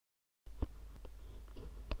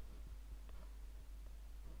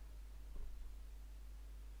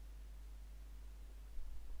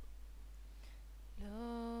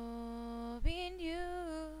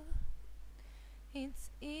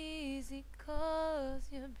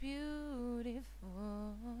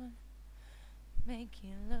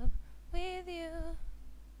Making love with you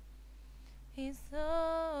is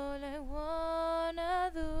all I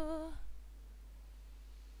wanna do.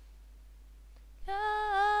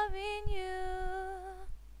 Loving you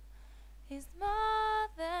is more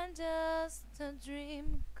than just a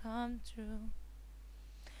dream come true.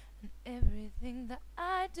 And everything that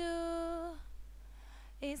I do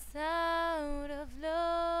is out of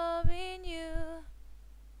loving you.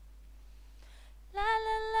 La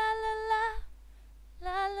la la la la,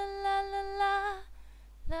 la la la la la,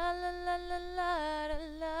 la la la la la la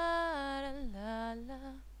la la la.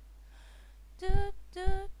 Do do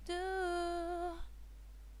do.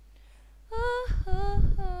 Ooh, ooh,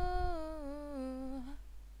 ooh.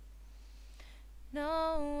 No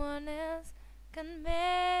one else can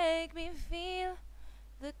make me feel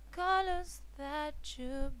the colors that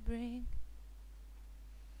you bring.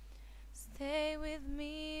 Stay with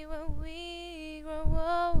me when we grow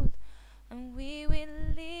old, and we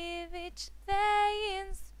will live each day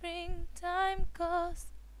in springtime, 'cause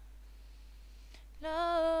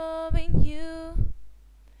loving you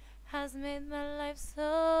has made my life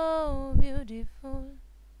so beautiful.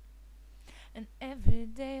 And every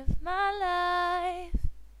day of my life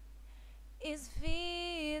is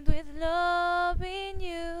filled with loving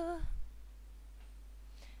you.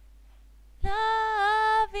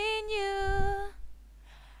 Loving you,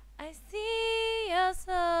 I see your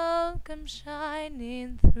soul come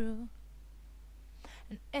shining through.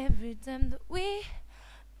 And every time that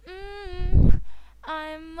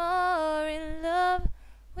I'm more in love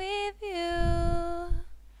with you.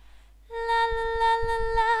 La la la la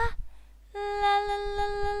la, la la la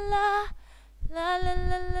la la, la la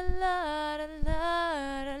la la la la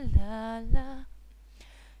la la la.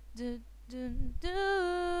 Do do do.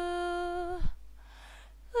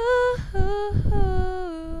 Ooh, ooh,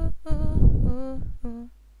 ooh, ooh, ooh.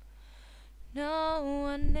 No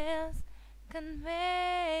one else can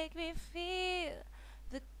make me feel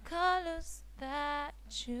the colors that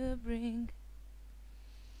you bring.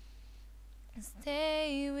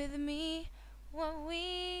 Stay with me when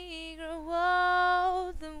we grow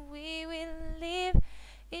old, and we will live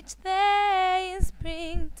each day in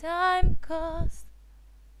springtime, 'cause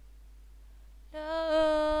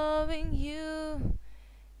loving you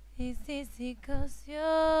is easy 'cause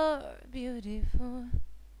you're beautiful.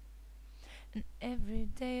 And every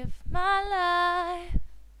day of my life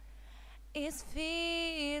is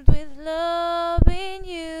filled with loving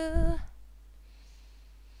you.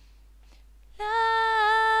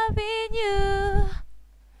 Loving you,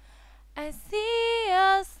 I see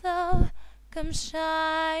your soul come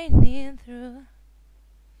shining through.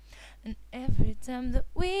 And every time that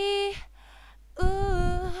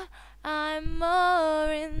I'm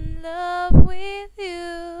more in love with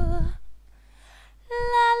you.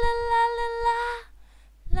 La la la la la,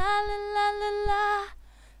 la la la la la,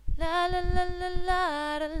 la la la la la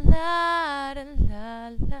la la la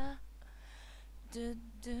la. Do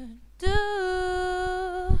do do.